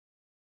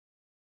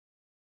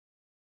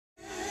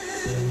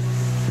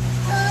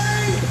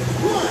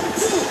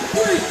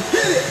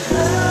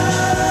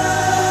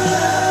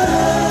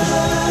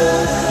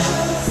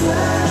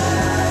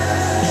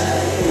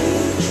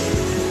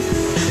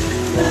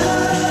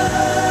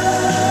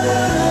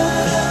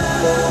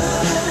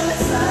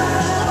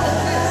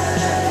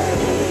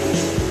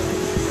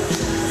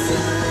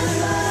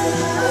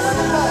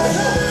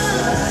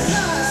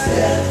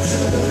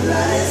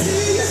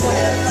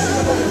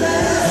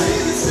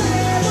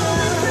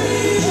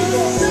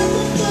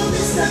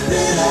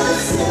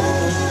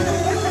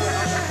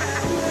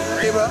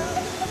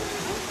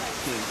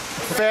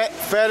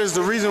Fat is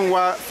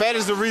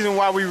the reason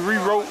why we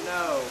rewrote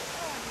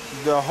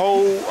the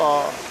whole.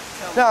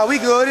 Nah, we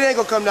good. It ain't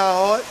gonna come down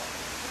hard.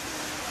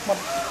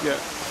 Yeah,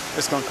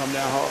 it's gonna come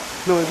down hard.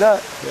 No, it's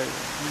not. Yeah.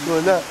 No,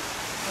 it's not.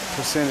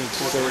 Percentage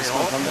say it's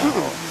gonna come down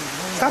hard.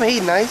 Stop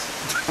hating, nice.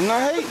 I'm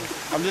not hating.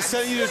 I'm just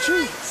telling you the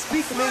truth.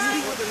 Speak,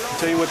 man.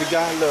 Tell you what the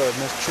guy loves,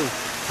 and that's the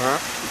truth. Huh?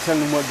 Tell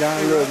him what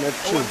God loves, and that's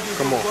the truth.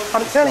 Come on.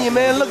 I'm telling you,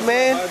 man. Look,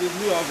 man.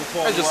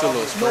 That's just a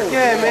little sprinkle.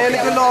 Yeah, man.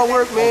 Let the Lord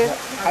work, man.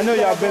 I know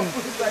y'all been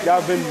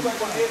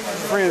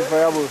friends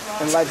forever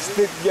and like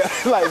stick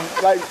like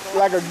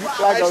a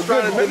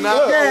good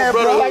marriage. Yeah,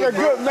 bro. Like a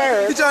good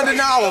marriage. You trying to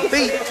deny our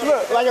feet?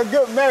 Look, like a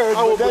good marriage.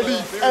 I would but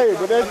believe.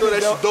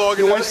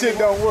 that shit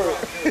don't work.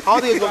 I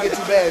don't think it's gonna get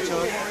too bad,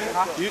 Sean.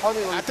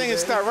 I think it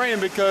stopped raining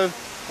because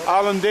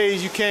all them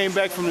days you came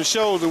back from the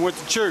shows and went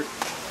to church.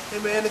 Hey,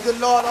 man, the good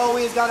Lord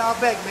always got our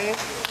back, man.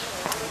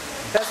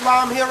 That's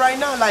why I'm here right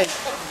now. Like,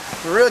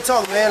 for real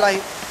talk, man. Like,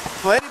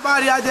 for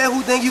anybody out there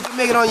who think you can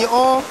make it on your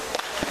own,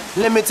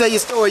 let me tell you a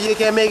story. You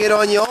can't make it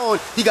on your own.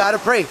 You gotta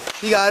pray.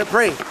 You gotta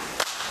pray.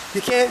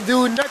 You can't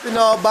do nothing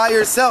all by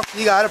yourself.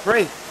 You gotta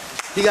pray.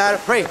 You gotta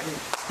pray.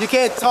 You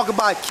can't talk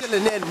about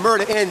killing and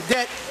murder and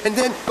debt and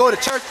then go to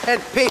church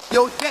and pay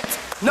your debts.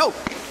 No.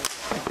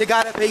 You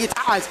gotta pay your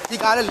tithes. You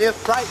gotta live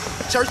right.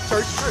 Church,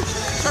 church, church,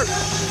 church.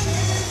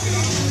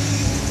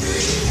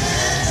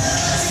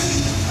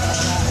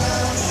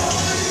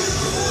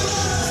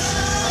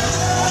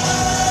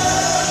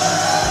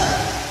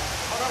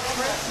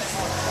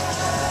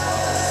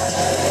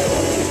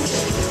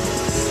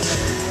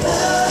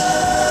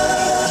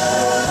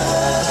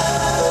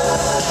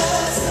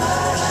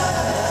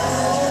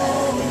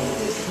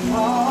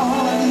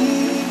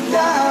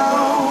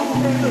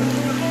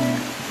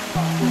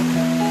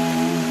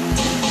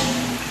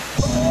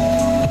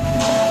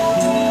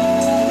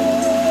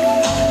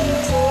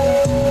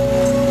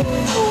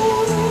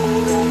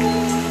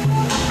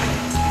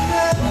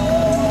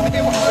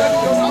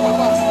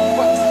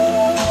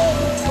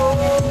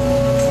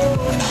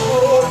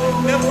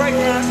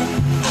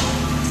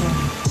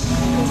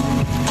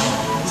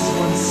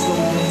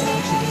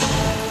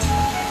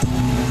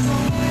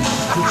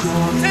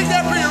 Take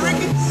that pretty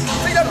Ricky.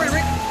 Take that pretty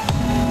Ricky.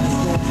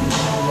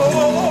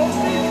 Oh.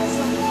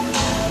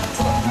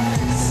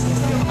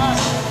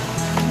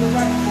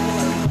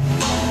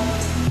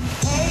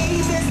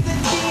 Hey, Mr.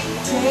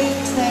 DJ,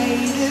 play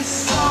this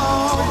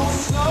song.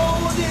 Slow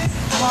this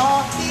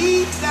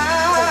party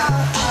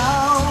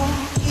down.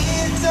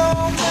 It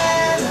don't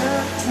matter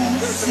who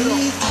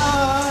sees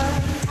us.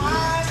 I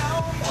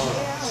don't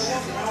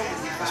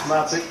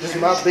care. This is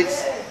my big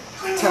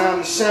time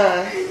to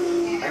shine.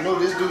 I know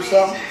this dude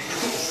something.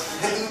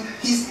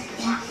 He's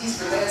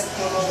the last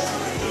one on.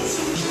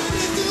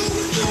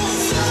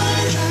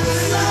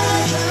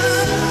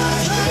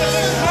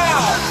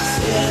 Wow!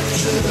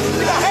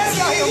 We got hands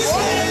out here,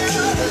 boy.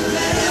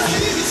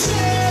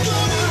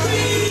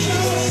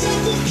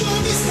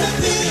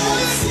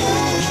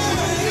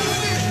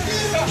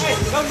 Hey,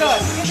 come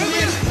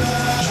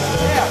on.